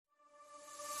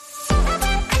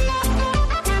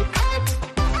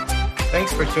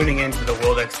for tuning in to the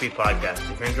World XP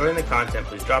podcast. If you're enjoying the content,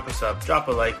 please drop a sub, drop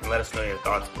a like, and let us know your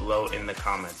thoughts below in the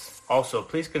comments. Also,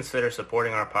 please consider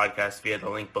supporting our podcast via the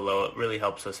link below. It really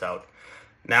helps us out.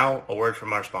 Now, a word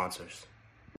from our sponsors.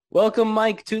 Welcome,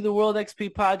 Mike, to the World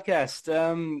XP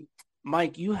podcast.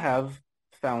 Mike, you have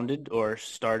founded or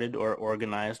started or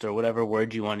organized or whatever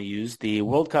word you want to use the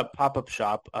World Cup pop-up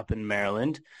shop up in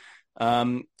Maryland.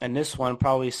 And this one,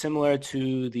 probably similar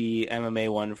to the MMA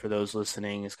one for those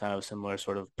listening, is kind of a similar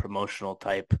sort of promotional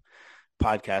type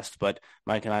podcast. But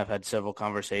Mike and I have had several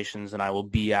conversations, and I will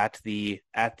be at the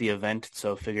event.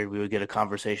 So figured we would get a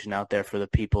conversation out there for the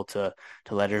people to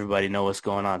let everybody know what's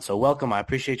going on. So welcome. I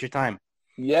appreciate your time.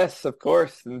 Yes, of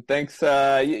course. And thanks.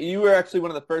 You were actually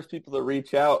one of the first people to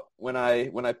reach out when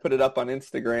I put it up on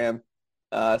Instagram.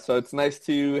 So it's nice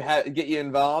to get you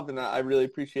involved, and I really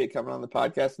appreciate coming on the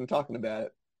podcast and talking about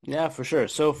it. Yeah, for sure.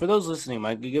 So for those listening,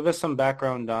 Mike, give us some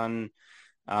background on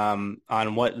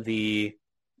what the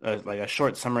like a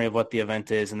short summary of what the event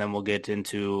is, and then we'll get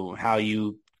into how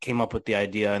you came up with the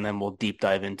idea, and then we'll deep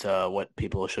dive into what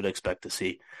people should expect to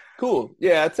see. Cool.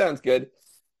 Yeah, that sounds good.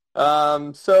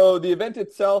 So the event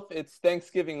itself, it's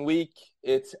Thanksgiving week.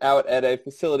 It's out at a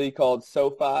facility called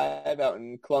SoFi out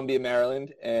in Columbia,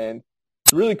 Maryland, and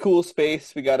it's a really cool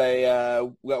space. We got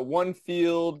one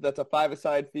field that's a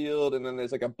five-a-side field, and then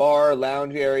there's like a bar,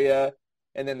 lounge area,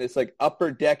 and then this like upper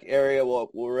deck area where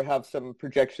we'll have some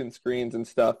projection screens and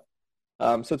stuff.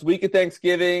 So it's week of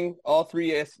Thanksgiving, all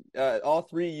three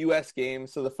U.S.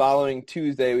 games. So the following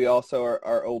Tuesday, we also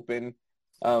are open,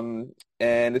 and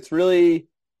it's really,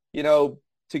 to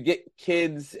get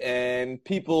kids and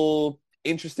people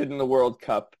interested in the World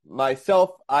Cup. Myself,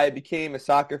 I became a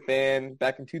soccer fan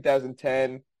back in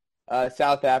 2010,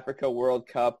 South Africa World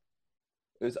Cup.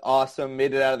 It was awesome.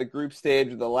 Made it out of the group stage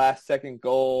with the last-second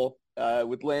goal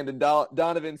with Landon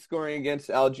Donovan scoring against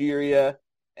Algeria,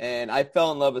 and I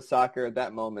fell in love with soccer at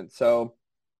that moment. So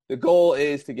the goal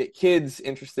is to get kids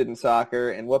interested in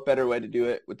soccer, and what better way to do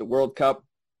it with the World Cup?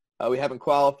 We haven't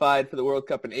qualified for the World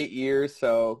Cup in 8 years,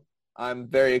 so I'm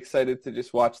very excited to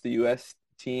just watch the U.S.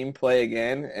 team play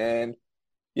again. And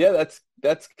yeah,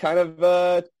 that's kind of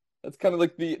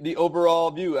like the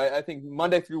overall view. I think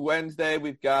Monday through Wednesday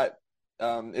we've got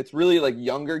it's really like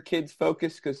younger kids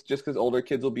focused because older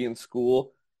kids will be in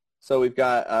school. So we've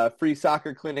got a free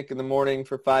soccer clinic in the morning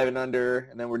for 5 and under,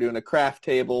 and then we're doing a craft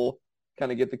table,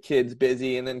 kind of get the kids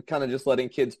busy, and then kind of just letting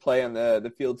kids play on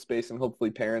the field space, and hopefully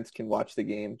parents can watch the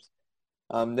games.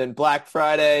 Then Black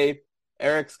Friday,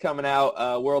 Eric's coming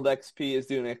out. World XP is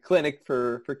doing a clinic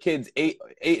for kids 8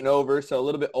 and over, so a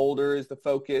little bit older is the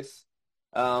focus.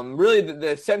 Really,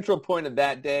 the central point of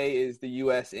that day is the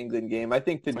U.S.-England game. I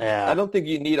don't think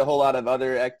you need a whole lot of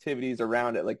other activities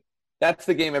around it. Like, that's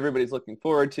the game everybody's looking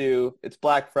forward to. It's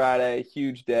Black Friday,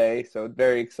 huge day, so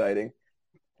very exciting.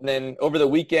 And then over the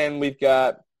weekend, we've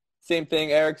got same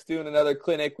thing. Eric's doing another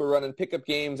clinic. We're running pickup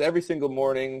games every single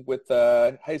morning with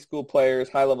high school players,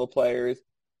 high-level players.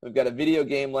 We've got a video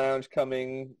game lounge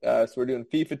coming, so we're doing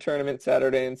FIFA tournament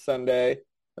Saturday and Sunday.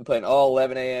 I'm playing all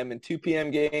 11 a.m. and 2 p.m.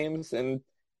 games, and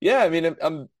yeah, I mean,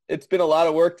 it's been a lot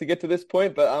of work to get to this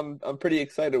point, but I'm pretty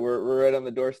excited. We're right on the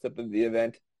doorstep of the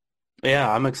event. Yeah,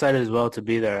 I'm excited as well to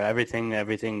be there.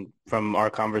 Everything from our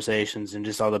conversations and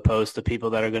just all the posts, the people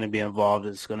that are going to be involved,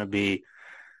 it's going to be.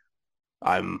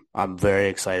 I'm very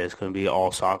excited. It's going to be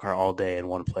all soccer all day in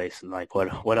one place, and like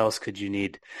what else could you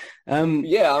need? I'm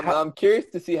curious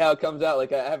to see how it comes out.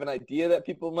 Like, I have an idea that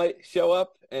people might show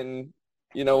up, and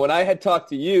when I had talked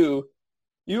to you,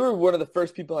 you were one of the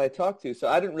first people I talked to, so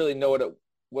I didn't really know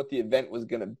what the event was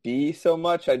going to be so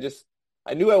much. I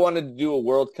knew I wanted to do a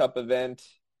World Cup event.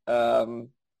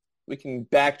 We can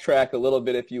backtrack a little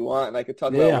bit if you want, and I could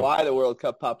talk about why the World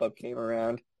Cup pop-up came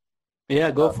around. Yeah,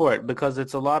 go for it, because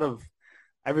it's a lot of.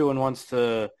 Everyone wants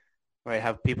to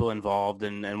have people involved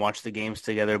and watch the games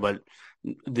together, but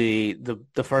the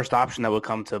first option that would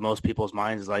come to most people's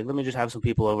minds is like, let me just have some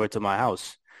people over to my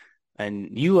house. And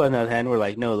you, on the other hand, were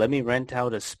like, no, let me rent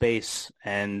out a space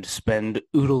and spend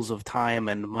oodles of time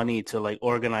and money to like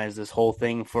organize this whole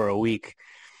thing for a week.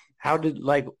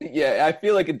 Yeah, I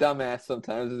feel like a dumbass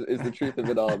sometimes is the truth of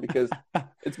it all, because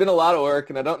it's been a lot of work,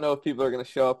 and I don't know if people are going to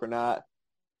show up or not.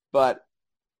 But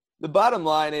the bottom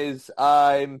line is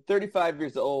I'm 35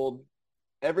 years old.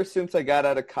 Ever since I got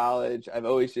out of college, I've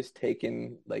always just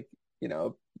taken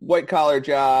white-collar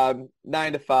job,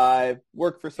 9 to 5,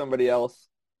 work for somebody else.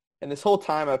 And this whole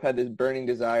time I've had this burning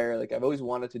desire. Like, I've always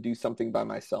wanted to do something by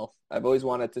myself. I've always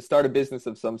wanted to start a business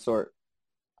of some sort.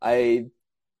 I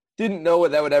didn't know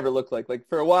what that would ever look like. Like,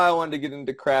 for a while I wanted to get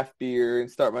into craft beer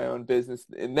and start my own business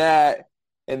in that.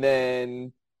 And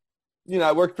then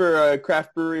I worked for a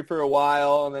craft brewery for a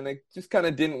while, and then it just kind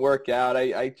of didn't work out.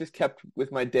 I just kept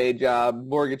with my day job.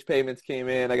 Mortgage payments came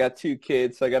in. I got 2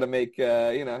 kids, so I got to make,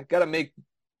 got to make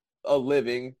a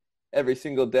living every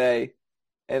single day.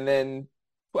 And then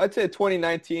I'd say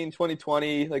 2019,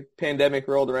 2020, like pandemic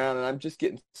rolled around, and I'm just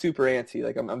getting super antsy.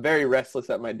 Like I'm very restless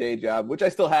at my day job, which I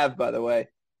still have, by the way,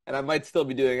 and I might still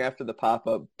be doing after the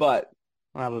pop-up. But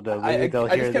I don't know. Maybe they'll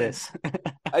I hear just kept this.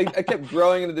 I kept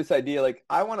growing into this idea, like,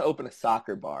 I want to open a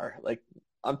soccer bar. Like,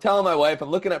 I'm telling my wife, I'm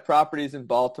looking at properties in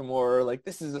Baltimore, like,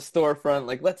 this is a storefront,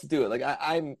 like, let's do it.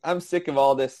 Like, I'm sick of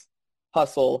all this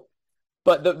hustle.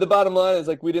 But the bottom line is,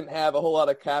 like, we didn't have a whole lot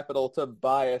of capital to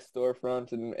buy a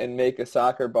storefront and make a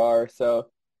soccer bar. So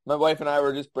my wife and I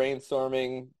were just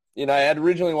brainstorming. I had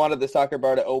originally wanted the soccer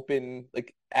bar to open,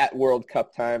 like, at World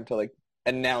Cup time to, like,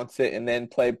 announce it and then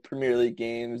play Premier League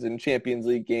games and Champions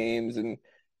League games and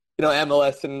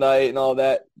MLS and night and all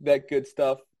that good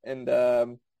stuff. And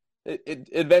it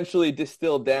eventually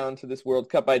distilled down to this World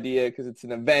Cup idea because it's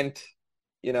an event.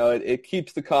 It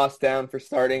keeps the cost down for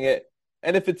starting it.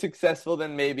 And if it's successful,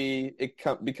 then maybe it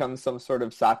becomes some sort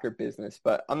of soccer business.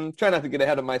 But I'm trying not to get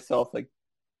ahead of myself. Like,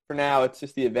 for now, it's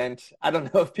just the event. I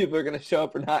don't know if people are going to show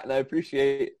up or not, and I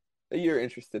appreciate that you're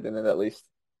interested in it at least.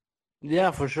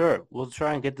 Yeah, for sure. We'll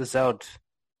try and get this out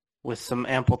with some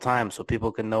ample time so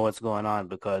people can know what's going on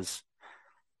because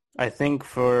I think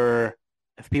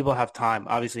if people have time,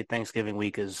 obviously Thanksgiving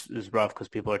week is rough because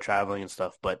people are traveling and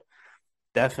stuff, but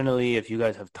definitely if you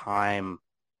guys have time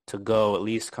to go, at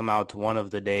least come out to one of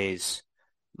the days,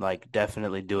 like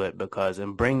definitely do it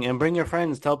and bring your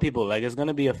friends, tell people like it's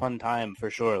gonna be a fun time for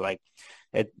sure. Like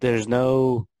it's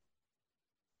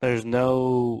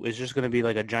just gonna be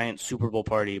like a giant Super Bowl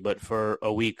party, but for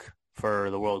a week for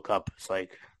the World Cup. It's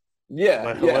like Yeah,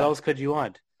 what yeah. else could you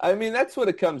want? I mean, that's what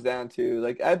it comes down to.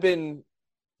 Like, I've been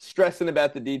stressing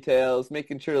about the details,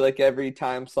 making sure like every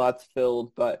time slot's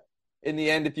filled. But in the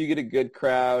end, if you get a good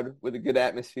crowd with a good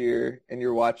atmosphere and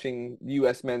you're watching the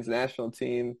U.S. men's national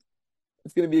team,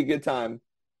 it's going to be a good time.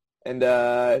 And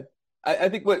I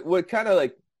think what kind of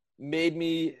like made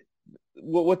me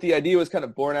what the idea was kind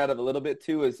of born out of a little bit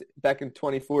too is back in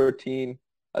 2014.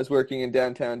 I was working in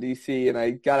downtown DC and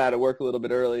I got out of work a little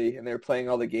bit early and they were playing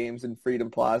all the games in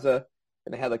Freedom Plaza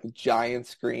and they had like a giant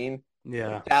screen and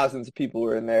Yeah. thousands of people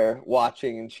were in there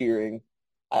watching and cheering.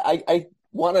 I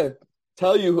want to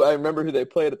tell you who I remember who they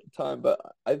played at the time, but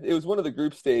it was one of the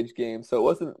group stage games, so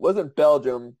it wasn't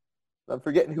Belgium. I'm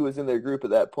forgetting who was in their group at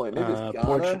that point. Maybe it was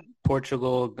Ghana.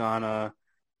 Portugal, Ghana,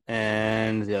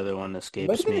 and the other one It might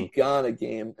escapes have been a me. Ghana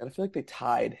game, and I feel like they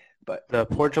tied. But The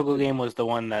Portugal game was the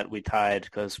one that we tied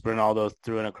because Ronaldo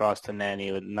threw it across to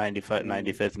Nani with 95, mm,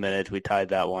 95th minute. We tied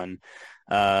that one.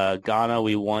 Ghana,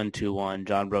 we won 2-1.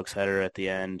 John Brooks header at the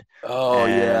end. oh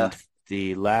yeah, And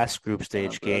the last group John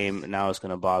stage Brooks. game, now it's going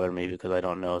to bother me because I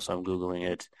don't know, so I'm Googling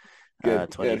it. Good, good. Yeah,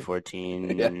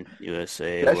 2014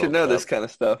 USA I should World know Cup. this kind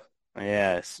of stuff.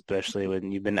 Yeah, especially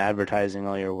when you've been advertising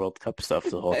all your World Cup stuff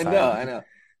the whole I know, time. I know.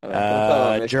 I know. Don't tell them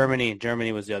I missed you.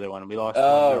 Germany was the other one. We lost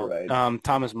Oh 1-0. right,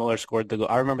 Thomas Muller scored the goal.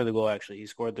 I remember the goal actually. He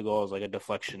scored the goal as like a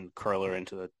deflection curler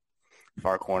into the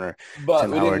far corner. but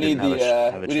Tim Howard didn't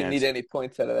have a we didn't need chance. any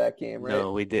points out of that game, right?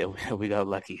 No, we did. We got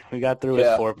lucky. We got through with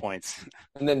Yeah. 4 points.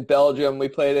 And then Belgium, we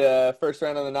played a first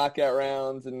round of the knockout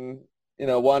rounds, and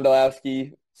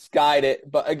Wondolowski skied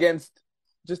it, but against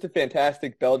just a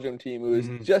fantastic Belgium team who was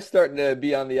Hmm. just starting to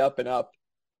be on the up and up.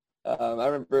 I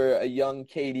remember a young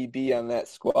KDB on that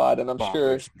squad, and I'm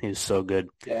sure, Bonkers. He was so good.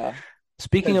 yeah,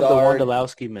 Speaking of the Hazard.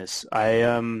 Wondolowski miss, I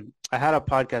had a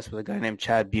podcast with a guy named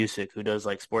Chad Busick who does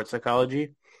like sports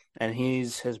psychology, and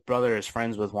his brother is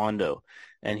friends with Wando,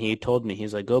 and he told me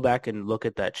he's like go back and look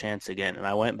at that chance again, and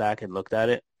I went back and looked at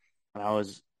it, and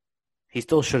he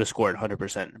still should have scored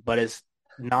 100%, but it's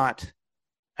not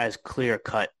as clear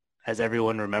cut as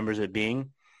everyone remembers it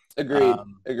being, Agreed,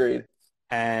 um, agreed.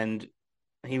 and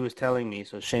he was telling me,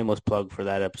 so shameless plug for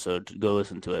that episode, go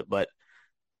listen to it, but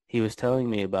he was telling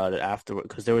me about it afterward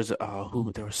because there was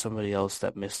somebody else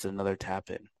that missed another tap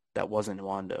in that wasn't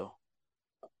Wando.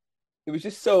 It was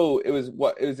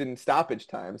it was in stoppage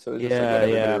time, so it was just like what Yeah,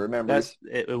 everybody yeah, remembers.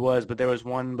 it was, but there was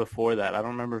one before that. I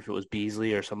don't remember if it was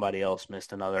Beasley or somebody else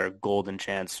missed another golden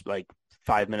chance like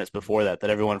 5 minutes before that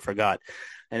everyone forgot,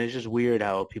 and it's just weird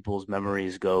how people's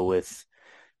memories go with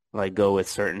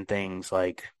certain things.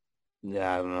 Like,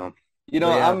 yeah, I don't know, You but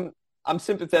know, yeah, I'm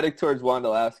sympathetic towards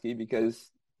Wondolowski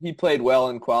because he played well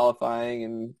in qualifying,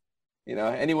 and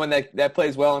anyone that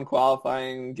plays well in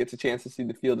qualifying gets a chance to see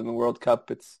the field in the World Cup.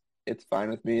 It's fine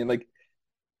with me. And like,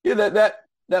 yeah,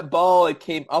 that ball it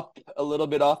came up a little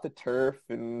bit off the turf,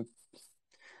 and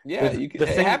Yeah, The it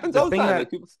thing happens the all the thing time. that Like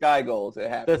people sky goals. It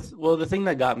happens. the thing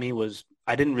that got me was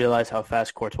I didn't realize how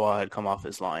fast Courtois had come off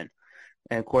his line.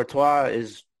 And Courtois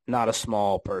is not a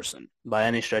small person by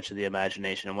any stretch of the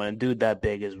imagination. And when a dude that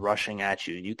big is rushing at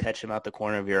you, you catch him out the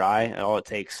corner of your eye, and all it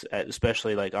takes,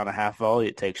 especially like on a half volley,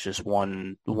 it takes just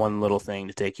one little thing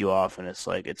to take you off, and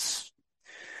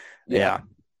Yeah, yeah.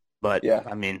 But yeah.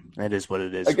 I mean, it is what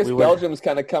it I is. guess Belgium's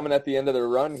kind of coming at the end of their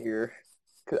run here.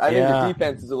 'Cause I think the Yeah.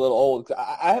 defense is a little old. 'Cause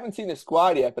I haven't seen the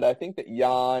squad yet, but I think that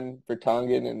Jan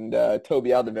Vertonghen and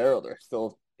Toby Alderweireld are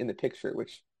still in the picture,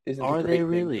 which isn't a Are they great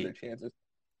thing for their really? chances.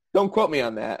 Don't quote me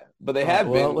on that, but they All right.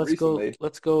 have Well, been recently.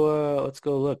 let's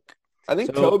go look. I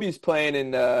think So Toby's playing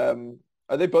in.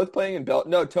 Are they both playing in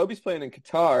No, Toby's playing in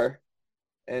Qatar,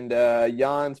 and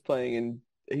Jan's playing in.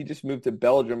 He just moved to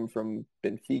Belgium from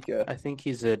Benfica. I think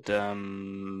he's at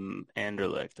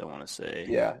Anderlecht, I want to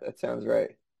say. Yeah, that sounds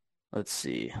right. Let's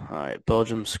see. All right,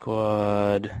 Belgium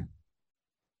squad.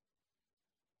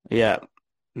 Yeah,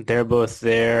 they're both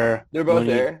there. They're both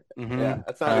Mooney, there. hmm Yeah,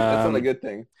 that's not a good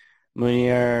thing.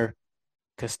 Munier,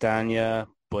 Castagna,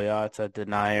 Boyata,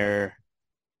 Denier.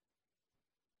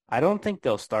 I don't think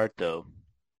they'll start though,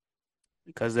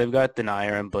 because they've got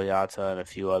Denier and Boyata and a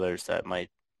few others that might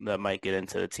get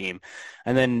into the team,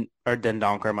 and then or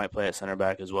Dendoncker might play at center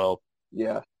back as well.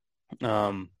 Yeah,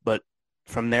 But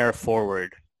from there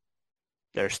forward,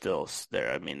 they're still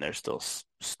there. I mean, they're still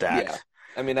yeah. stacked.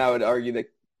 I mean, I would argue that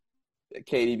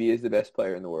KDB is the best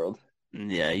player in the world.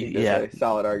 Yeah, I think there's a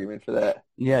solid argument for that.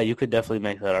 yeah. You could definitely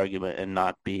make that argument and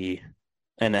not be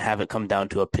and have it come down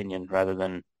to opinion rather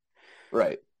than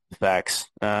Right. facts.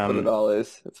 That's what it all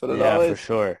is. That's what it Yeah, all for is.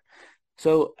 sure.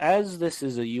 So as this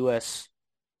is a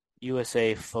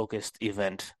USA focused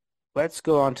event, let's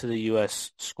go on to the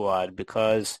US squad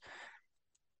because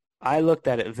I looked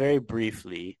at it very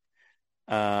briefly,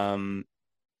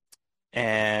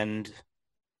 and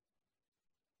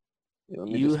Let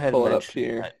me you just had pull it up mentioned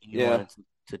here. that you Yeah. wanted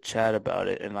to chat about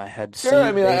it, and I had Sure.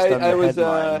 I seen mean, based on I the was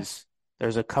headlines,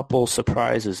 there's a couple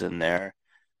surprises in there.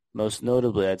 Most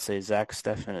notably, I'd say Zach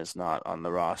Steffen is not on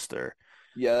the roster.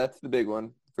 yeah, that's the big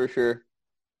one for sure.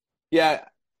 Yeah,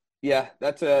 yeah,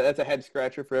 that's a head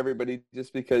scratcher for everybody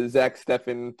just because Zach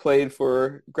Steffen played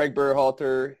for Greg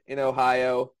Berhalter in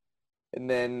Ohio and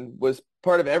then was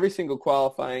part of every single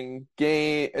qualifying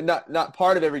game, not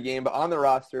part of every game, but on the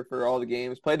roster for all the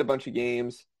games, played a bunch of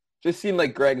games. Just seemed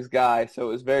like Greg's guy, so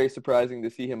it was very surprising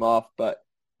to see him off. But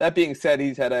that being said,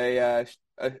 he's had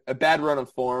a bad run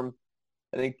of form.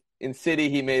 I think in City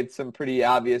he made some pretty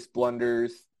obvious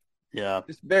blunders, Yeah,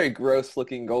 just very gross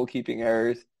looking goalkeeping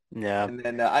errors. yeah. And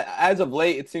then as of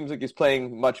late, it seems like he's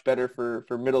playing much better for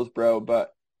Middlesbrough,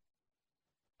 but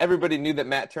everybody knew that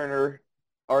Matt Turner,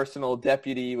 Arsenal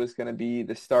deputy, was going to be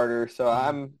the starter. So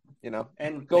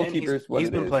And goalkeeper's what he's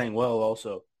it been is. playing well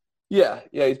also. Yeah,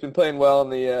 he's been playing well in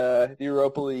the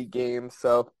Europa League games.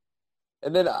 So,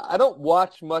 and then I don't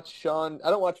watch much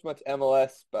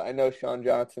MLS, but I know Sean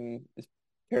Johnson is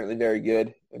apparently very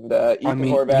good, and I Ethan mean,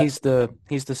 Horvath. he's the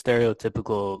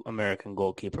stereotypical American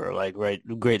goalkeeper, like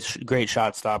great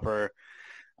shot stopper,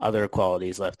 other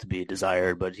qualities left to be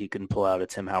desired, but he can pull out a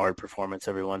Tim Howard performance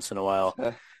every once in a while.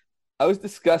 I was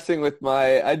discussing with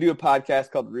I do a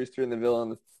podcast called Rooster in the Villa,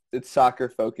 and it's soccer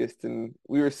focused, and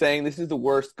we were saying this is the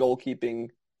worst goalkeeping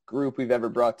group we've ever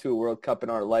brought to a World Cup in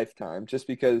our lifetime, just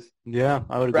because Yeah,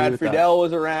 I would agree Brad with that. Friedel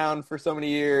was around for so many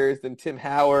years, then Tim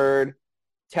Howard,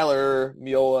 Keller,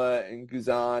 Miola, and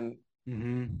Guzan,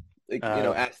 hmm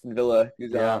Aston Villa,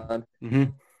 Yeah. Guzan,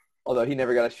 hmm although he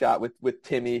never got a shot with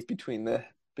Timmy between the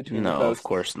No, of posts.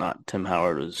 course not. Tim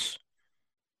Howard was.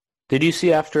 Did you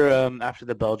see after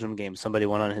the Belgium game, somebody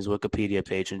went on his Wikipedia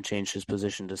page and changed his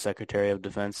position to Secretary of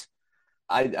Defense?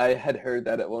 I had heard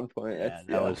that at one point. Yeah,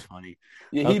 that was funny.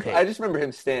 Yeah, Okay. I just remember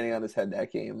him standing on his head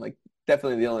that game. Like,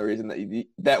 definitely the only reason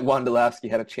that Wondolowski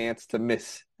had a chance to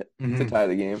miss to Mhm. tie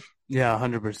the game. Yeah,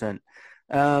 100%.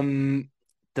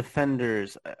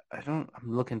 Defenders, I'm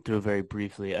looking through very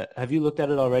briefly. Have you looked at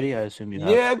it already? I assume you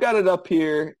have. Yeah, I've got it up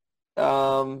here.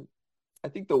 I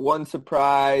think the one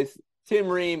surprise, Tim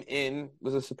Ream in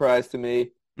was a surprise to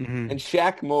me, hmm and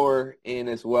Shaq Moore in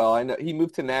as well. I know he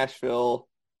moved to Nashville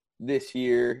this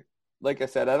year. Like I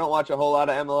said, I don't watch a whole lot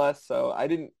of MLS, so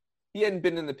he hadn't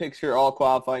been in the picture all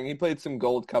qualifying. He played some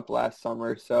Gold Cup last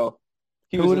summer, so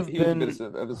he Who was would a have bit been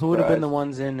of a surprise. who would have been the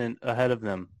ones in and ahead of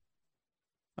them?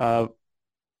 Uh,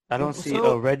 I don't see.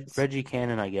 So, Reggie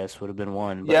Cannon, I guess, would have been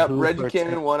one. But yeah, who Reggie for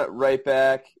Cannon won at right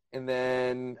back, and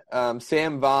then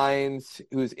Sam Vines,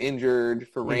 who's injured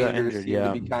for He got Rangers, injured, seemed yeah. to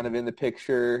be kind of in the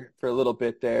picture for a little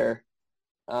bit there.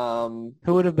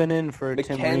 Who would have been in for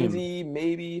Tim Ream? McKenzie,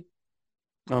 maybe.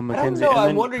 I don't McKenzie, know. and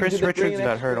I'm then wondering, did Chris they bring Richards an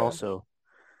got hurt extra? also.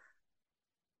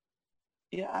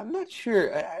 Yeah, I'm not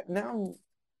sure. Now,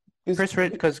 because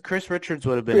Because Chris Richards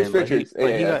would have been Chris in, but Richards.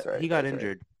 Yeah, yeah, that's right. he got That's right.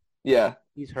 injured. Yeah.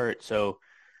 He's hurt, so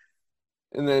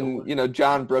And it then, would.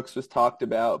 John Brooks was talked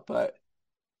about, but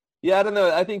yeah, I don't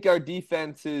know. I think our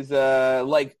defense is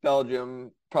like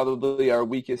Belgium, probably our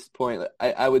weakest point.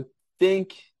 I would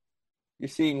think you're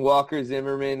seeing Walker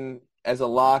Zimmerman as a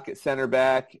lock at center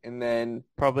back, and then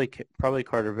Probably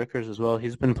Carter Vickers as well.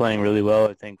 He's been playing really well,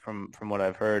 I think, from what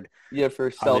I've heard. yeah,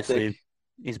 for Celtic. Obviously,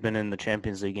 he's been in the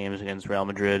Champions League games against Real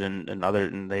Madrid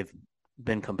and they've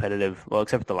been competitive. Well,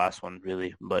 except the last one,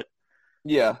 really. But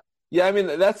Yeah. Yeah, I mean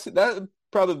that would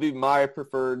probably be my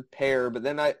preferred pair, but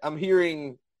then I'm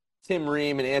hearing Tim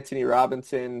Ream and Anthony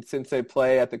Robinson, since they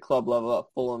play at the club level at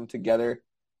Fulham together,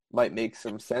 might make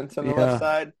some sense on the left yeah,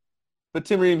 side. But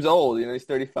Tim Ream's old, he's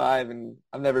 35, and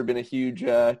I've never been a huge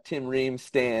Tim Ream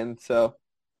stan. So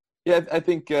yeah, I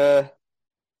think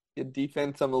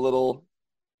defense. I'm a little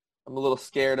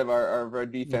scared of our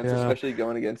defense, yeah. especially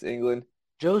going against England.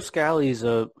 Joe Scally's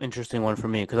a interesting one for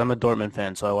me because I'm a Dortmund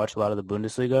fan, so I watch a lot of the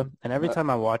Bundesliga. And every Uh, time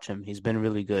I watch him, he's been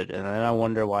really good. And then I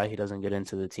wonder why he doesn't get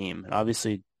into the team. And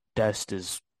obviously, Dest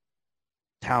is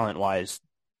talent-wise,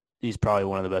 he's probably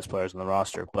one of the best players on the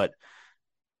roster. But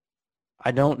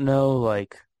I don't know,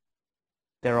 like,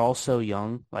 they're all so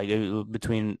young. Like,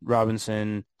 between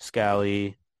Robinson,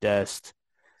 Scally, Dest,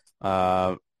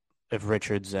 uh, if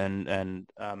Richards and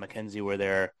Mackenzie were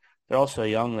there, they're all so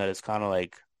young that it's kind of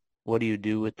like, what do you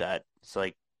do with that? It's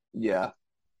like, yeah,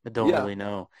 I don't yeah. really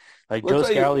know. Like Well, Joe I'll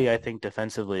tell you. Scally, I think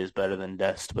defensively is better than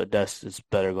Dest, but Dest is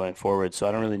better going forward. So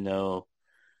I don't really know.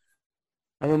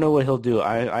 I don't know what he'll do.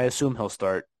 I assume he'll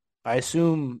start. I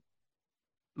assume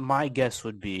my guess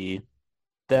would be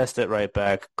Dest at right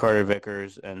back, Carter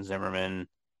Vickers and Zimmerman,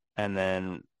 and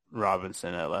then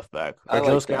Robinson at left back. I Or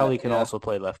Joe like that. Scally can Yeah. also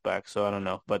play left back, so I don't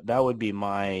know. But that would be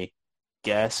my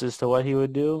guess as to what he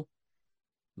would do.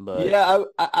 But Yeah,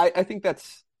 I think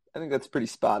that's pretty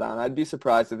spot on. I'd be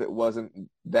surprised if it wasn't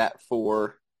that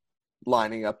four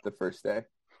lining up the first day.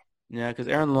 yeah, because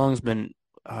Aaron Long's been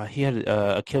he had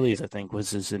Achilles, I think,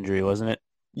 was his injury, wasn't it?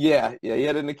 Yeah, yeah, he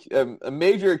had a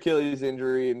major Achilles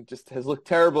injury and just has looked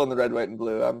terrible in the red, white, and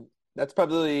blue. That's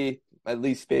probably my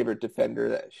least favorite defender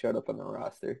that showed up on the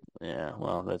roster. Yeah,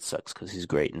 well, that sucks because he's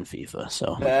great in FIFA.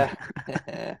 So Eh,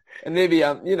 and maybe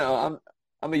I'm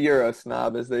a Euro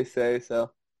snob, as they say.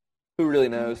 So who really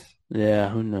knows? yeah,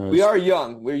 who We knows? are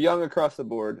young. We're young across the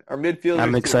board. Our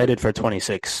I'm midfielders too. excited for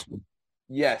 26.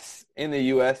 Yes, in the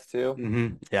U.S. too.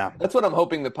 Yeah, That's what I'm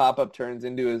hoping the pop-up turns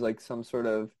into, is like some sort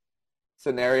of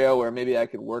scenario where maybe I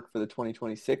could work for the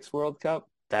 2026 World Cup,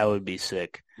 that would be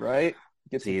sick. right?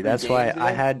 Get some See, free that's why games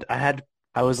there.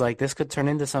 I was like, this could turn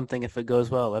into something if it goes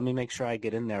well. Let me make sure I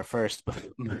get in there first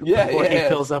Yeah, before yeah, he yeah.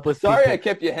 fills up with Sorry I people.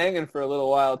 kept you hanging for a little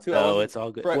while too. I No, wasn't it's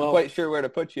all good. quite sure where to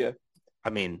put you. I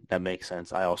mean, that makes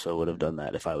sense. I also would have done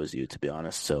that if I was you, to be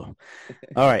honest. So,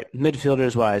 all right,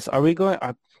 midfielders wise, are we going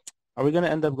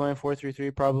to end up going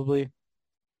 4-3-3 probably?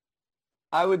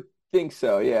 I would think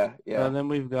so. Yeah, yeah. And then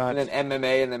we've And got then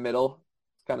MMA in the middle.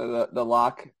 It's kind of the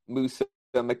lock. Musa,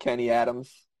 McKennie,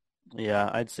 Adams, Yeah,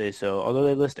 I'd say so. Although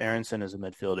they list Aronson as a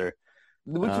midfielder.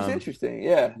 which is Um, interesting.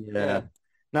 Yeah, yeah, yeah.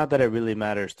 not that it really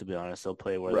matters, to be honest. They'll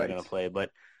play where they're Right. going to play.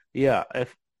 But yeah,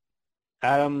 if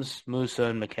Adams, Musa,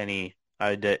 and McKennie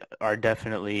are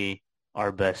definitely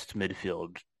our best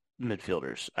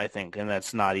midfielders, I think, and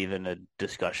that's not even a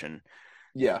discussion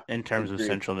Yeah, in terms of agreed.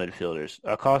 central midfielders.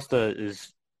 Acosta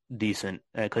is decent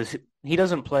because he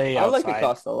doesn't play I like outside.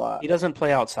 Acosta a lot. He doesn't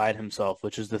play outside himself,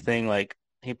 which is the thing. Like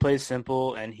he plays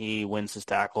simple and he wins his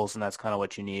tackles, and that's kind of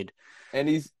what you need. And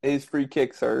his free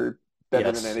kicks are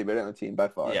better than Yes. anybody on the team by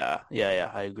far. Yeah.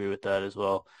 I agree with that as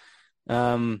well.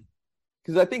 Um,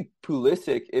 Because I think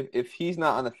Pulisic, if he's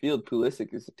not on the field,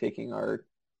 Pulisic is taking our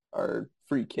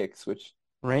free kicks, which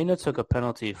Reina took a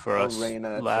penalty for us Reina,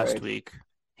 that's last right. week.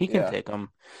 He can Yeah, take them.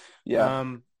 yeah,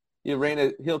 Um, yeah.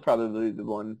 Reina, he'll probably be the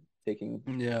one taking.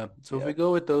 yeah. So if Yeah, we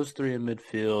go with those three in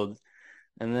midfield,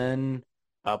 and then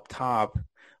up top,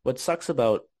 what sucks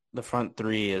about the front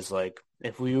three is like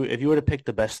if you were to pick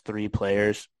the best three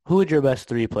players, who would your best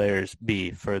three players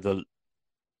be for the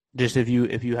just if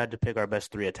you had to pick our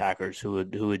best three attackers, who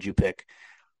would you pick?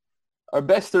 our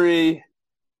best three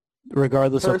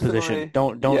Regardless of position. personally.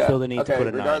 Don't Yeah, feel the need to okay. put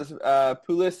a nine. Regardless,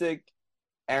 Pulisic,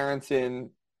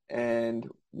 Aronson, and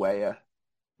Weah.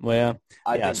 Well,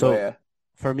 I yeah. think So Weah.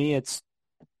 for me, it's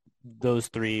those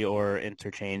three or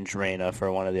interchange Reina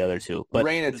for one of the other two. But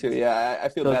Reina too. Yeah, I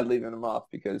feel the, bad leaving him off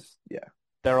because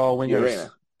they're all yeah, wingers.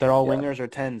 Reina. They're all Yeah. wingers or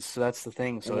tens. So that's the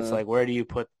thing. So it's Uh, like, where do you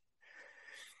put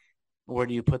where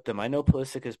do you put them? I know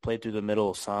Pulisic has played through the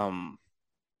middle some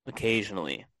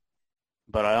occasionally,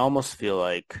 but I almost feel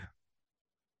like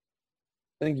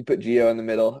I think you put Gio in the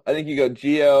middle. I think you go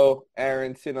Gio,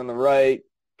 Aronson on the right,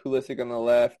 Pulisic on the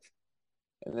left,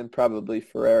 and then probably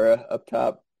Ferreira up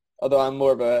top. Although I'm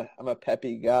a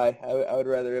Pepe guy. I would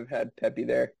rather have had Pepe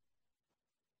there.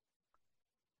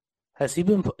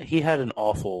 he had an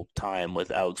awful time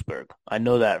with Augsburg. I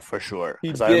know that for sure He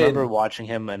because I remember did. watching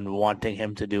him and wanting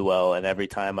him to do well, and every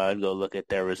time I would go look at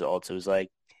their results, it was like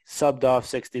subbed off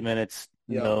 60 minutes,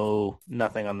 Yep.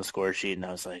 nothing on the score sheet, and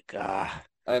I was like, ah.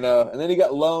 I know. And then he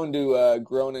got loaned to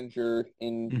Groninger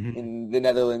Mhm. in the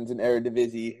Netherlands in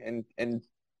Eredivisie and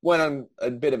went on a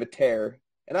bit of a tear.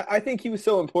 And I think he was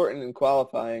so important in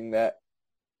qualifying that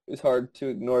it was hard to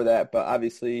ignore that. But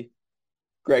obviously,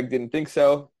 Greg didn't think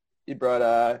so. He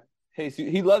brought Jesus.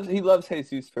 He loves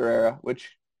Jesus Ferreira,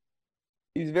 which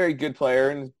he's a very good player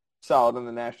and solid on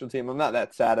the national team. I'm not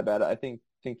that sad about it. I think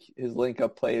his link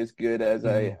up play is good as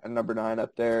Mhm. a number 9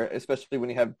 up there, especially when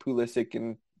you have Pulisic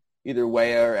and either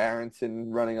Weah or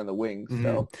Aronson running on the wings. Mhm.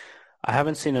 So I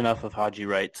haven't seen enough of Haji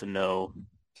Wright to know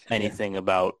yeah, anything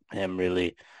about him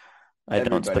really. I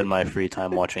don't spend everybody. my free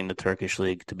time watching the Turkish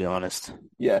league, to be honest.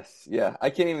 Yes, yeah. I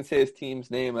can't even say his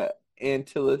team's name.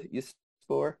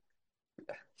 Antalyaspor,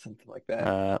 something like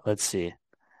that. Let's see.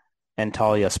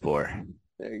 Antalyaspor.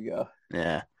 There you go.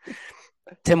 Yeah.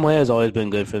 Tim Weah has always been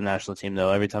good for the national team,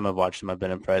 though. Every time I've watched him, I've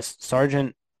been impressed.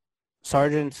 Sargent,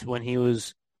 when he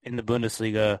was in the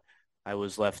Bundesliga, I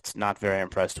was left not very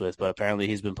impressed with, but apparently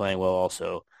he's been playing well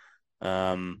also.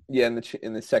 Yeah, in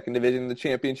the second division of the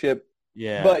championship.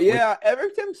 Yeah, But with yeah,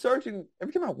 every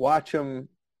time I watch him,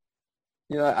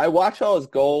 I watch all his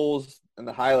goals and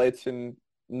the highlights in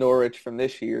Norwich from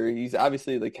this year. He's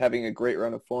obviously like having a great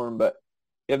run of form, but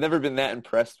I've never been that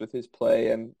impressed with his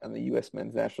play and on the U.S.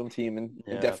 men's national team, and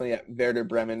yeah. definitely at Werder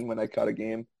Bremen when I caught a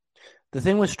game. The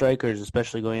thing with strikers,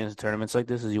 especially going into tournaments like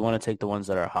this, is you want to take the ones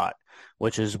that are hot,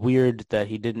 which is weird that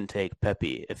he didn't take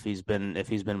Pepe if he's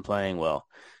been playing well.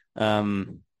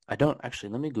 I don't actually.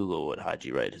 Let me Google what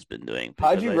Haji Wright has been doing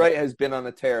because Haji I. Wright has been on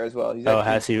a tear as well. He's Oh,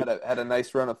 actually has he? had a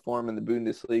nice run of form in the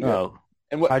Bundesliga. Oh,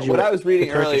 And Haji what Wright, I was the reading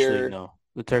Turkish league. earlier, No,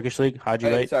 the Turkish league. Haji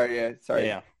Wright. sorry, yeah, Yeah, sorry,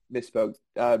 yeah. misspoke.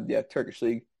 Yeah, Turkish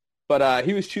league. But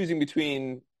he was choosing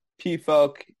between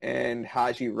Pefok and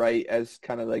Haji Wright as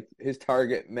kind of like his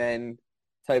target men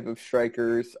type of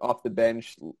strikers off the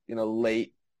bench,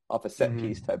 late off a set hmm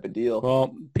piece type of deal.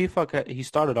 Well, Pfunk he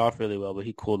started off really well, but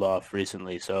he cooled off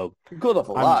recently. So He cooled off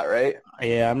a I'm lot, right?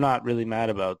 yeah, I'm not really mad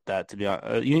about that to be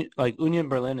honest. Like Union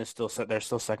Berlin is still they're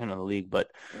still second in the league,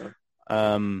 but Yeah.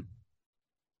 um,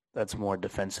 that's more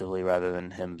defensively rather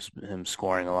than him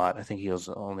scoring a lot. I think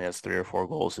only has 3 or 4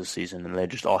 goals this season, and they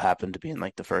just all happen to be in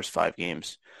like the first 5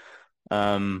 games.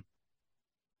 Um,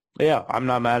 but yeah, I'm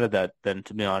not mad at that. Then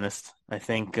to be honest, I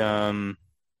think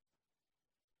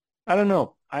I don't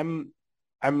know. I'm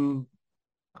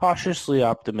cautiously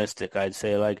optimistic, I'd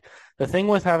say. Like the thing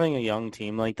with having a young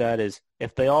team like that is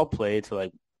if they all play to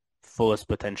like fullest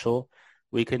potential,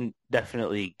 we can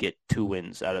definitely get 2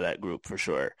 wins out of that group for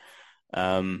sure.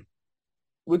 Um,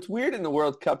 What's weird in the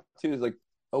World Cup too is like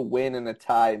a win and a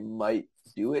tie might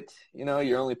do it.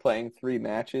 You're only playing 3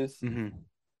 matches, mhm.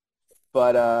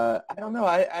 but I don't know.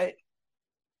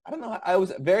 I don't know. I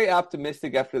was very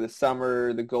optimistic after the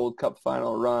summer, the Gold Cup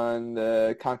final run,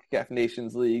 the CONCACAF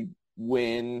Nations League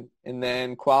win, and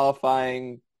then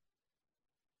qualifying.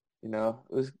 It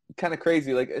was kind of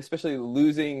crazy, like especially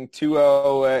losing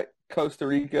 2-0 at Costa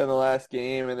Rica in the last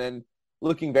game, and then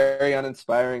looking very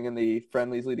uninspiring in the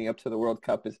friendlies leading up to the World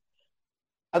Cup.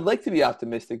 I'd like to be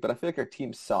optimistic, but I feel like our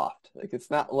team's soft. Like it's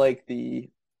not like the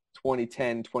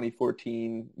 2010,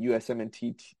 2014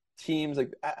 USMNT teams.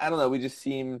 Like I don't know, we just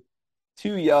seem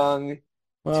too young, too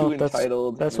Well, that's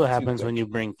entitled, that's and what too happens when quick. you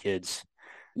bring kids,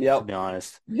 to Yep, be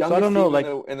honest. So I youngest don't know, team in like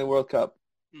the World Cup.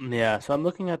 yeah, so I'm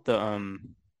looking at the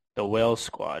Wales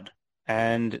squad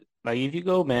and like if you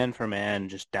go man for man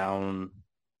just down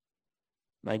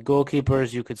like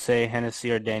goalkeepers, you could say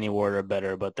Hennessy or Danny Ward are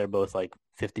better, but they're both like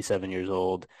 57 years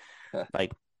old.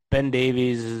 Like Ben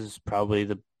Davies is probably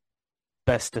the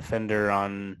best defender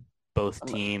on both I'm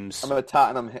teams. I'm a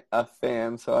Tottenham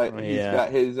fan, so he's Yeah.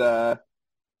 got his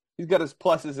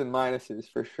pluses and minuses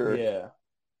for sure. Yeah.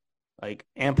 Like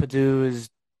Ampadu is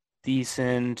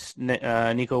decent.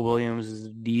 Nico Williams is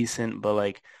decent, but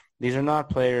like these are not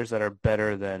players that are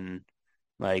better than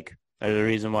like there's a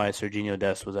reason why Serginho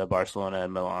Dest was at Barcelona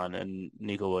and Milan and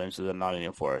Nico Williams is at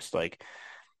Nottingham Forest. Like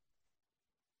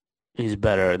he's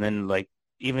better. And then like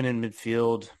even in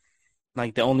midfield,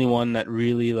 like the only one that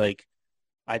really like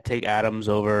I'd take Adams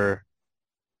over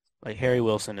like Harry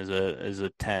Wilson is a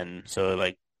 10, so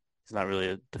like he's not really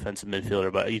a defensive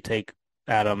midfielder, but you take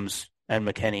Adams and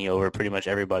McKennie over pretty much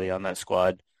everybody on that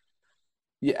squad.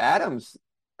 Yeah, Adams.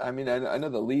 I mean, I know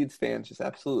the Leeds fans just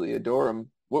absolutely adore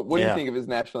him. What do you Yeah, think of his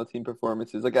national team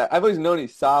performances? Like, I've always known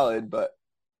he's solid, but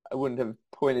I wouldn't have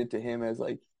pointed to him as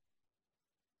like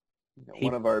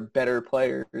one he of our better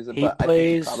players. he But I think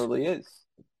he plays probably is.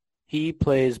 he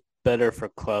plays better for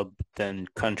club than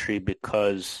country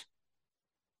because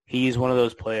he's one of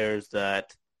those players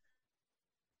that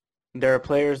there are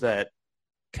players that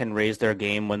can raise their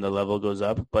game when the level goes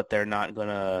up, but they're not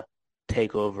gonna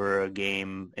take over a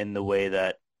game in the way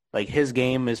that like his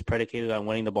game is predicated on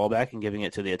winning the ball back and giving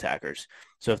it to the attackers.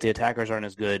 So if the attackers aren't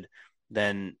as good,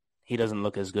 then he doesn't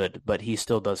look as good, but he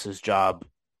still does his job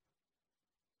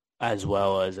as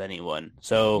well as anyone.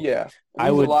 So Yeah, I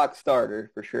he's a would, lock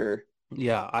starter for sure.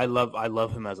 yeah, I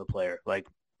love him as a player. Like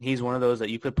he's one of those that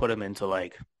you could put him into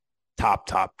like top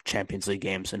Champions League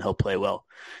games and he'll play well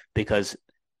because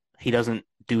he doesn't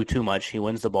do too much. He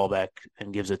wins the ball back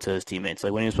and gives it to his teammates.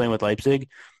 Like when he was playing with Leipzig,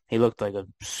 he looked like a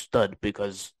stud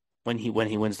because when he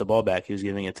wins the ball back, he was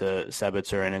giving it to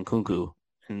Sabitzer and Nkunku.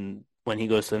 And when he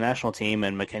goes to the national team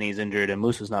and McKennie's injured and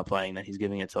Musa's not playing, then he's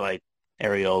giving it to like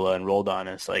Areola and Roldan.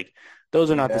 And it's like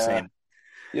those are not the Yeah, same.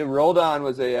 yeah. Roldan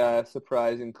was a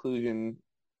surprise inclusion.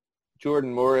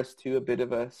 Jordan Morris too, a bit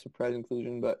of a surprise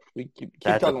inclusion. But we keep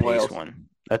That's a talking pace Wales. one.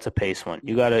 That's a pace one.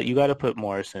 You gotta put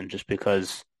Morrison just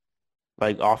because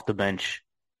like off the bench,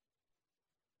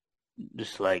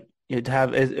 just like you'd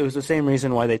have it was the same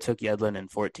reason why they took Yedlin in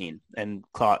 14 and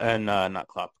not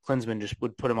Klopp. Klinsmann just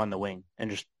would put him on the wing and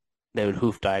just they would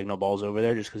hoof diagonal balls over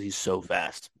there just because he's so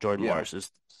fast. Jordan Yeah, Morris is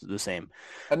the same.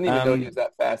 I didn't even know he Um, was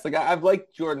that fast. Like I've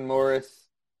liked Jordan Morris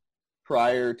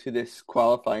prior to this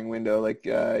qualifying window. Like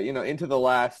into the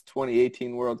last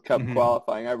 2018 World Cup mhm.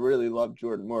 qualifying, I really loved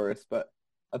Jordan Morris, but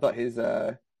I thought his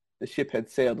the ship had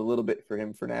sailed a little bit for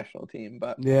him for national team.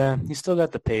 But Yeah, he's still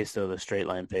got the pace though, the straight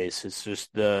line pace. It's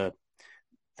just the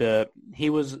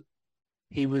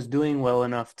he was doing well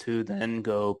enough to then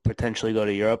potentially go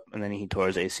to Europe, and then he tore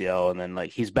his ACL, and then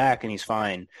like he's back and he's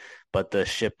fine, but the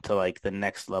ship to like the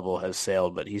next level has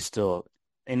sailed. But he's still,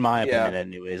 in my yeah, opinion,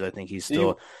 anyways, I think he's do you?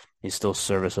 still he's still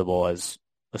serviceable as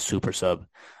a super sub.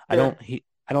 I Sure. don't he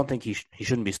I don't think he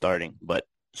shouldn't be starting, but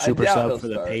I super doubt sub he'll for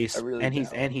the start. I pace, really and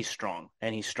he's doubt. and he's strong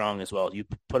and he's strong as well. You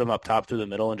put him up top through the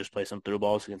middle and just play some through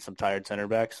balls against some tired center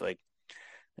backs, like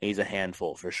he's a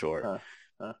handful for sure. Huh.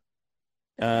 Huh.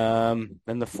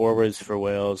 Then the forwards for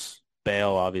Wales,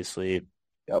 Bale, obviously,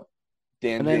 Yep.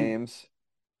 Dan and then James,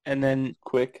 and then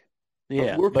quick. But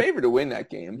yeah, we're but favored to win that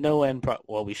game. no end.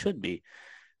 Well, we should be.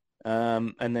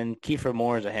 And then Kiefer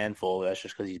Moore is a handful. That's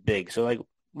just because he's big. So like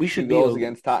we Two should be. goals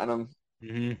against Tottenham.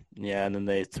 Yeah, and then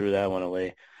they threw that one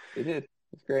away. They did.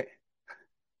 It's great.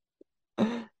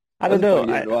 That I was don't a know. fun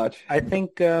game I to watch. I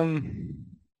think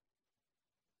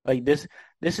like this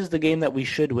is the game that we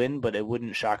should win, but it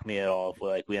wouldn't shock me at all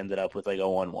if we ended up with like a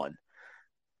 1-1.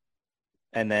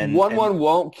 And then and 1-1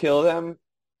 won't kill them.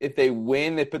 If they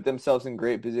win, they put themselves in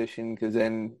great position because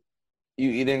then you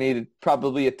either need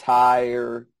probably a tie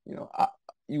or,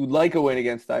 you would like a win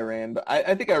against Iran. But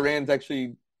I think Iran's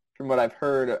actually, from what I've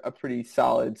heard, a pretty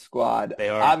solid squad. they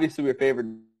are. Obviously, we're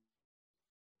favored.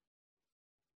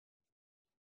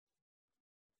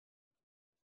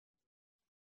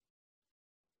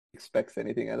 Expects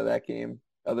anything out of that game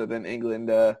other than England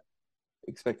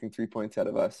expecting 3 points out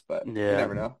of us, but you Yeah.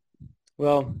 never know.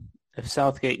 Well, if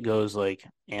Southgate goes like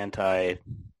anti-soccer,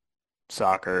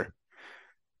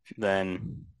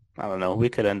 then I don't know. We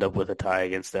could end up with a tie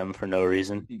against them for no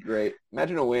reason. Be great.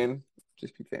 Imagine a win.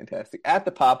 Just be fantastic. At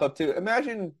the pop-up, too.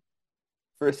 Imagine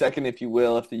for a second, if you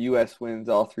will, if the U.S. wins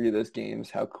all three of those games,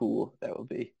 how cool that would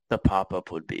be. The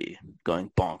pop-up would be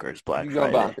going bonkers Black You go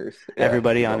Friday. bonkers. Yeah,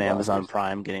 Everybody you on go Amazon bonkers.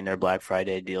 Prime getting their Black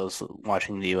Friday deals,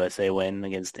 watching the USA win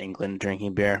against England,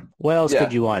 drinking beer. What else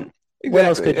could Yeah, you want? What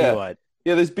else exactly. could you Yeah. want?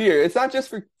 Yeah, there's beer. It's not just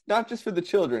for the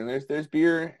children. There's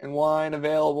beer and wine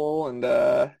available, and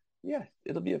yeah,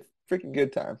 it'll be a freaking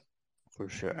good time. For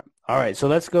sure. All right, so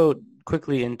let's go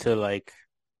quickly into like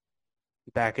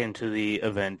back into the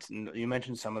event. You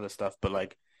mentioned some of the stuff, but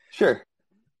like Sure.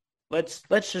 let's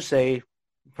just say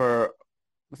for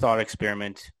thought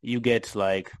experiment, you get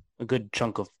like a good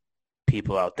chunk of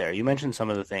people out there. You mentioned some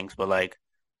of the things, but like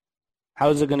how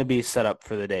is it going to be set up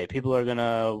for the day? People are going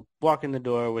to walk in the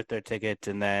door with their ticket,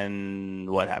 and then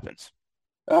what happens?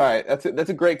 All right, that's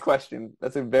a great question.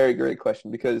 That's a very great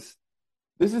question because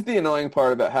this is the annoying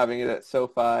part about having it at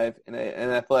SoFi in an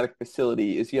athletic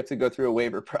facility is you have to go through a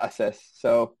waiver process.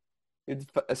 So it's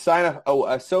sign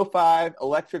a SoFi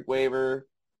electric waiver,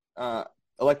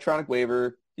 electronic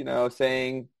waiver,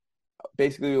 saying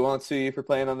basically we won't sue you for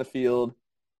playing on the field.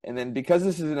 And then because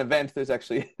this is an event, there's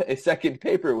actually a second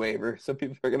paper waiver. So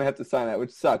people are going to have to sign that,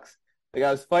 which sucks. Like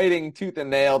I was fighting tooth and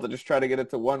nail to just try to get it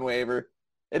to one waiver.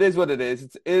 It is what it is.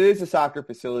 It is a soccer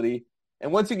facility.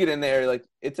 And once you get in there, like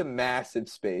it's a massive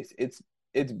space. It's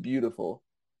beautiful.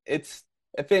 It's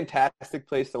a fantastic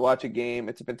place to watch a game.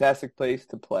 It's a fantastic place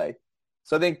to play.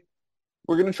 So I think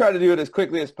we're going to try to do it as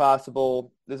quickly as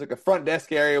possible. There's like a front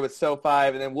desk area with SoFi,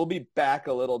 and then we'll be back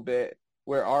a little bit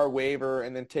where our waiver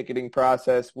and then ticketing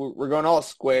process, we're going all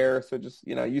square. So just,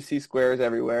 you see squares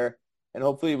everywhere. And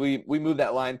hopefully we move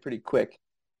that line pretty quick.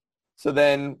 So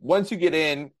then once you get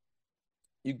in,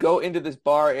 you go into this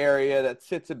bar area that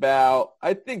sits about,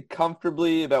 I think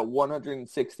comfortably about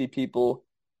 160 people.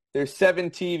 There's 7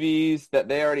 TVs that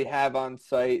they already have on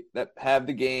site that have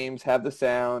the games, have the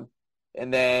sound.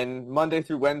 And then Monday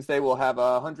through Wednesday, we'll have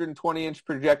a 120-inch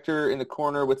projector in the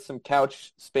corner with some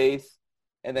couch space.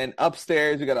 And then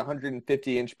upstairs, we got a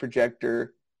 150-inch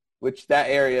projector, which that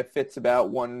area fits about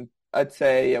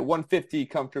 150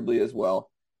 comfortably as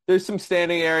well. There's some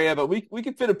standing area, but we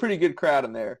could fit a pretty good crowd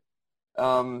in there.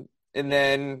 And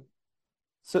then,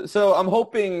 so I'm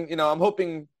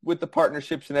hoping with the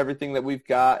partnerships and everything that we've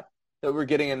got, that we're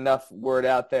getting enough word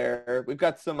out there. We've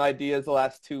got some ideas the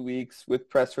last 2 weeks with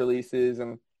press releases,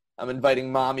 and I'm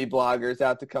inviting mommy bloggers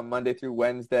out to come Monday through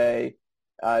Wednesday,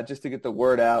 just to get the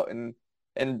word out.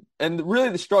 And really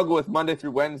the struggle with Monday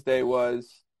through Wednesday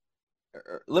was,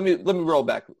 let me roll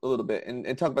back a little bit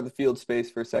and talk about the field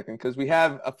space for a second, because we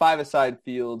have a 5-a-side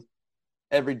field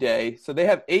every day. So they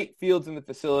have 8 fields in the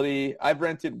facility. I've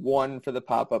rented 1 for the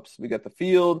pop-ups. We got the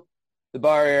field, the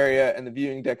bar area, and the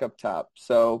viewing deck up top.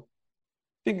 So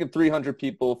thinking 300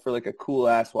 people for like a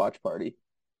cool-ass watch party.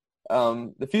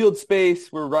 The field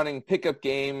space, we're running pickup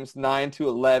games 9 to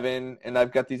 11, and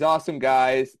I've got these awesome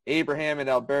guys, Abraham and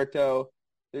Alberto.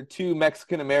 They're 2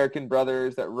 Mexican-American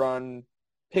brothers that run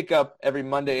pickup every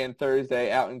Monday and Thursday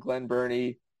out in Glen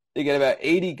Burnie. They get about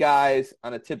 80 guys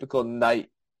on a typical night,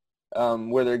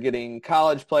 where they're getting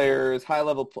college players,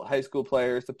 high-level high school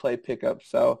players to play pickup.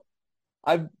 So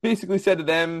I've basically said to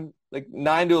them, like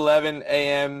 9 to 11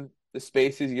 a.m., the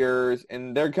space is yours,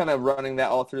 and they're kind of running that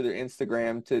all through their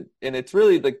Instagram and it's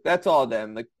really like, that's all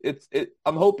them. Like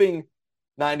I'm hoping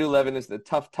 9 to 11 is the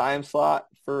tough time slot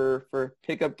for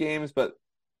pickup games, but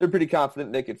they're pretty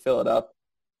confident they could fill it up.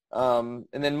 And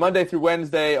then Monday through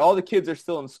Wednesday, all the kids are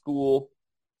still in school.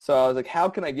 So I was like, how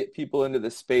can I get people into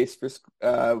this space for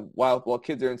while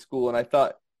kids are in school? And I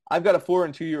thought, I've got a 4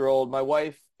 and 2-year-old. My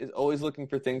wife is always looking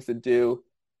for things to do.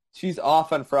 She's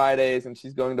off on Fridays, and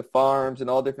she's going to farms and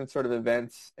all different sort of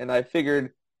events. And I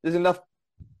figured there's enough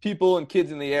people and kids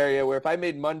in the area where if I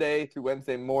made Monday through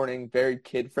Wednesday morning very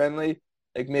kid-friendly,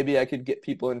 like maybe I could get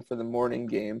people in for the morning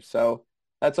game. So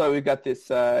that's why we've got this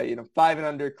 5 and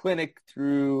under clinic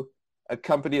through a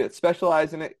company that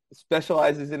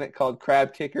specializes in it called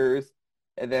Crab Kickers,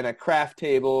 and then a craft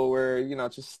table where,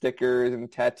 it's just stickers and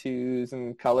tattoos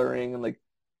and coloring and like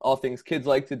all things kids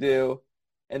like to do.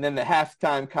 And then the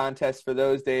halftime contest for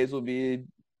those days will be,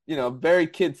 very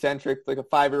kid-centric, like a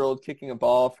 5-year-old kicking a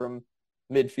ball from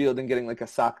midfield and getting like a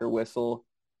soccer whistle.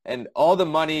 And all the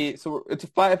money, so it's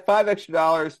 $5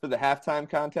 extra for the halftime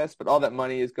contest, but all that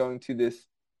money is going to this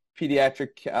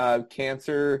pediatric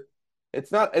cancer.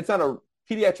 It's not a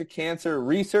pediatric cancer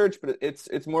research, but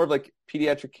it's more of like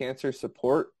pediatric cancer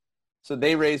support. So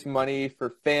they raise money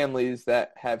for families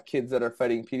that have kids that are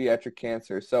fighting pediatric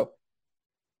cancer. So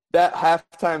that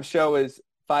halftime show is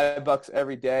 $5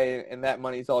 every day, and that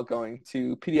money is all going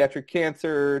to pediatric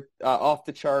cancer, off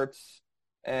the charts.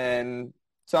 And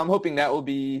so I'm hoping that will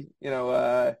be,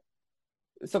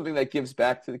 something that gives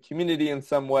back to the community in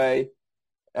some way.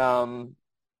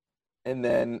 And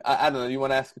then I don't know. Do you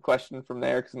want to ask a question from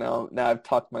there? Because now I've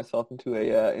talked myself into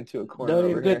a corner. No, you're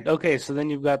over good. here. Okay, so then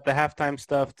you've got the halftime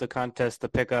stuff, the contest, the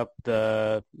pickup,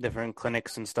 the different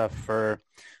clinics and stuff for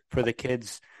the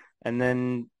kids, and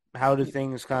then how do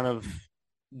things kind of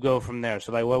go from there?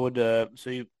 So like, what would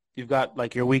you've got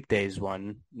like your weekdays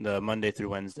one, the Monday through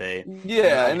Wednesday.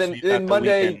 Yeah, and then you've got the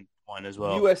Monday weekend one as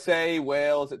well. USA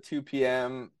Wales at 2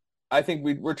 p.m. I think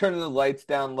we're turning the lights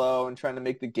down low and trying to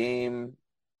make the game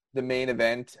the main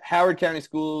event. Howard County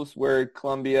Schools, where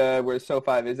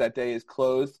SoFi is that day, is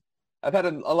closed. I've had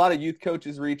a lot of youth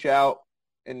coaches reach out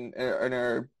and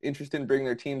are interested in bringing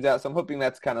their teams out. So I'm hoping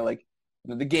that's kind of like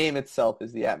the game itself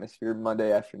is the atmosphere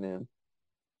Monday afternoon.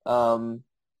 All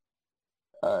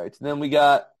right, so then we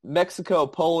got Mexico,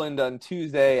 Poland on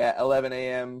Tuesday at 11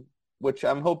 a.m. which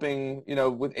I'm hoping,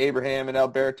 with Abraham and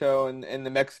Alberto and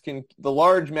the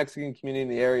large Mexican community in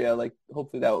the area, like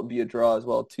hopefully that will be a draw as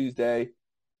well. Tuesday.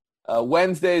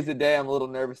 Wednesday is the day I'm a little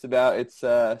nervous about. It's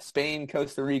Spain,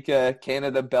 Costa Rica,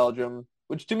 Canada, Belgium,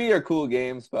 which to me are cool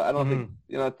games, but I don't think,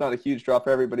 it's not a huge draw for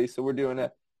everybody. So we're doing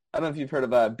I don't know if you've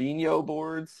heard of Bino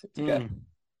boards.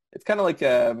 It's kind of like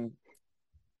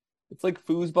it's like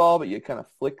foosball, but you kind of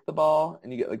flick the ball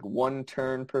and you get like one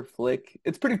turn per flick.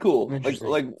 It's pretty cool.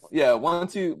 Yeah,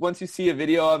 once you see a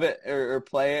video of it or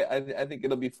play it, I think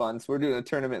it'll be fun. So we're doing a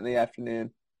tournament in the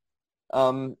afternoon.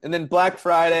 And then Black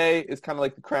Friday is kind of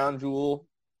like the crown jewel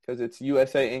because it's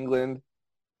USA England.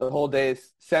 The whole day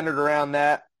is centered around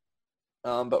that.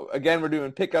 But again, we're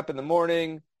doing pickup in the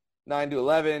morning, 9 to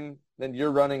 11. Then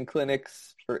you're running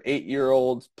clinics for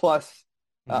 8-year-olds plus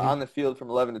on the field from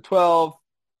 11 to 12.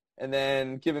 And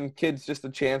then giving kids just a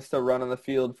chance to run on the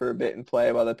field for a bit and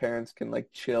play while the parents can like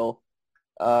chill.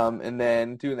 And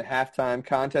then doing the halftime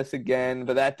contest again.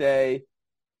 But that day,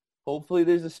 hopefully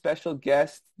there's a special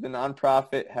guest. The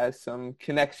nonprofit has some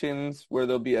connections where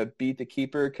there'll be a beat the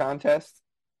keeper contest.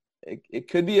 It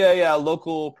could be a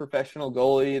local professional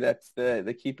goalie that's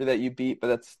the keeper that you beat, but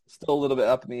that's still a little bit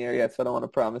up in the air yet, so I don't want to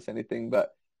promise anything. But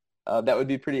that would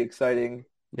be pretty exciting.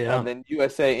 Yeah. And then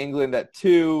USA England at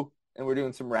 2. And we're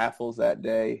doing some raffles that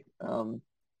day, some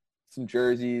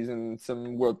jerseys and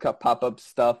some World Cup pop-up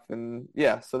stuff. And,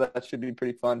 yeah, so that should be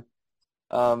pretty fun.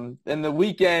 And the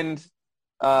weekend,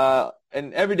 and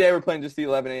every day we're playing just the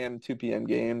 11 a.m., 2 p.m.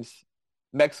 games.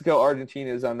 Mexico,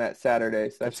 Argentina is on that Saturday.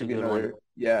 So that should be another one.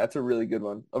 Yeah, that's a really good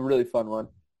one, a really fun one.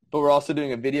 But we're also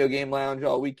doing a video game lounge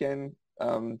all weekend.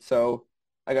 So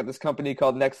I got this company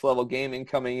called Next Level Gaming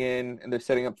coming in, and they're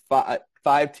setting up 5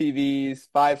 TVs,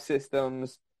 5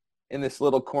 systems, in this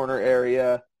little corner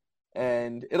area,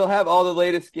 and it'll have all the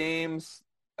latest games,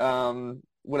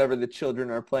 whatever the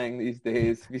children are playing these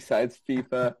days besides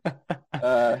FIFA,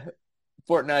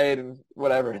 Fortnite and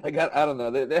whatever. I don't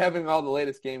know. They're having all the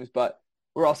latest games, but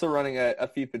we're also running a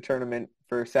FIFA tournament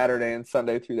for Saturday and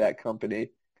Sunday through that company.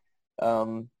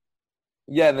 And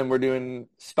then we're doing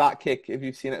Spot Kick, if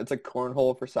you've seen it. It's like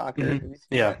cornhole for soccer.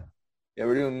 Yeah. Yeah,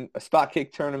 we're doing a Spot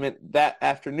Kick tournament that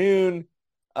afternoon.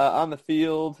 On the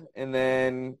field, and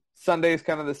then Sunday is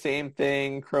kind of the same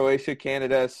thing, Croatia,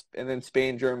 Canada, and then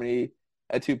Spain, Germany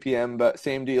at 2 p.m., but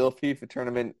same deal, FIFA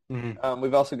tournament.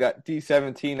 We've also got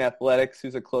D17 Athletics,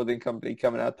 who's a clothing company,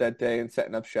 coming out that day and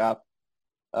setting up shop.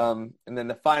 And then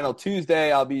the final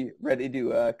Tuesday, I'll be ready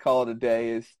to call it a day,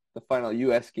 is the final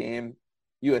U.S. game,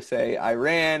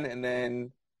 USA-Iran, and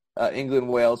then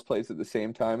England-Wales plays at the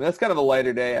same time. And that's kind of a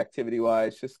lighter day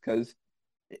activity-wise, just because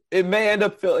it may end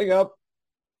up filling up.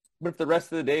 But if the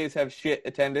rest of the days have shit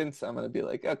attendance, I'm going to be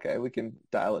like, okay, we can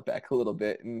dial it back a little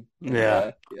bit.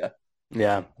 Yeah,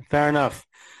 fair enough.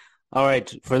 All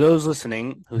right, for those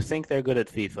listening who think they're good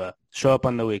at FIFA, show up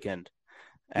on the weekend.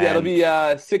 It'll be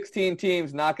 16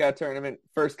 teams, knockout tournament,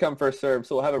 first come, first serve.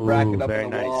 So we'll have a bracket up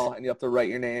on the wall, and you have to write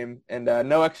your name. And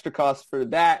no extra cost for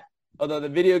that, although the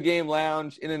video game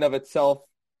lounge in and of itself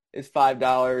is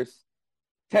 $5.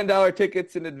 $10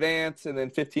 tickets in advance, and then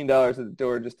 $15 at the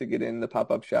door just to get in the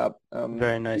pop-up shop.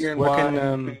 Very nice.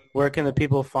 Where can the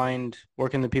people find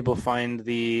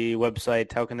the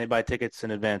website? How can they buy tickets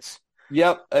in advance?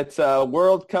 Yep, it's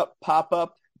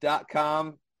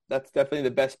worldcuppop.com. That's definitely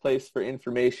the best place for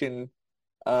information.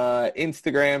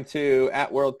 Instagram too,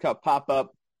 at World Cup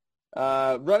Pop-Up.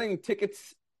 Running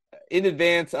tickets in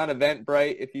advance on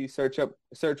Eventbrite. If you search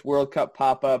World Cup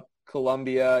Pop-Up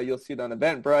Colombia, you'll see it on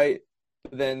Eventbrite.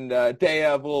 Then day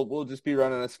of, we'll just be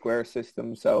running a square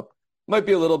system, so might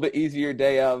be a little bit easier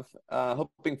day of.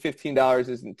 Hoping $15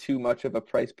 isn't too much of a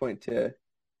price point to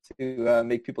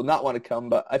make people not want to come,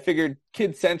 but I figured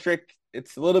kid-centric.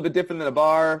 It's a little bit different than a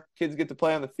bar. Kids get to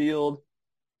play on the field.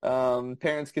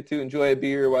 Parents get to enjoy a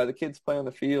beer while the kids play on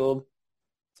the field.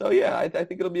 So yeah, I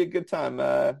think it'll be a good time.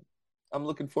 I'm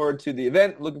looking forward to the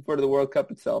event. Looking forward to the World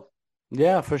Cup itself.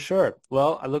 Yeah, for sure.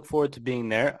 Well, I look forward to being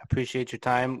there. Appreciate your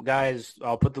time. Guys,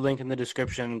 I'll put the link in the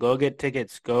description. Go get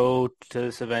tickets. Go to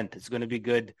this event. It's going to be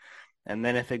good. And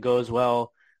then if it goes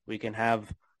well, we can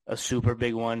have a super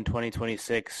big one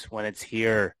 2026 when it's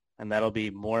here, and that'll be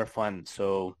more fun.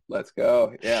 So let's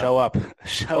go. Yeah. Show up.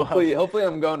 Hopefully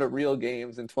I'm going to real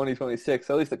games in 2026,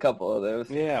 at least a couple of those.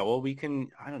 Yeah, well, we can,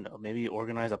 I don't know, maybe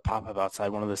organize a pop-up outside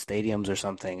one of the stadiums or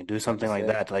something. Do something like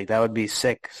that. Like, that would be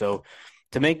sick. So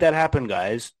to make that happen,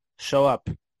 guys, show up.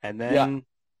 And then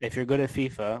if you're good at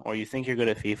FIFA or you think you're good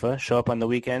at FIFA, show up on the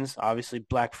weekends. Obviously,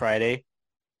 Black Friday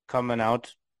coming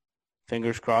out.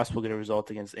 Fingers crossed we'll get a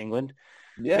result against England.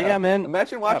 Yeah, man.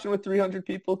 Imagine watching with 300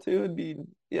 people, too. It'd be,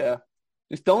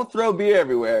 Just don't throw beer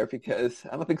everywhere because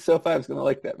I don't think SoFi is going to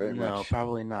like that very No, much.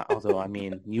 probably not. Although, I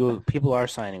mean, people are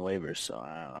signing waivers, so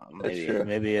I don't know, That's true.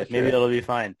 maybe That's true. it'll be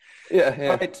fine. Yeah, All yeah.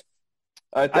 right.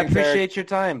 I I appreciate your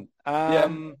time. Yeah.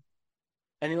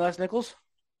 Any last nickels?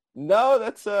 No,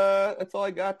 that's all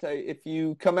I got. If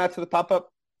you come out to the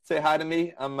pop-up, say hi to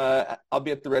me. I'll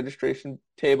be at the registration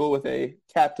table with a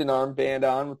captain armband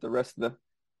on with the rest of the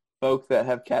folks that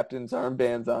have captain's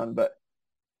armbands on. But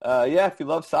yeah, if you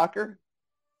love soccer,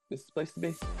 this is the place to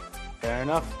be. Fair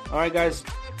enough. All right, guys.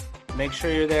 Make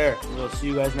sure you're there. We'll see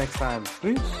you guys next time.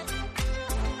 Peace.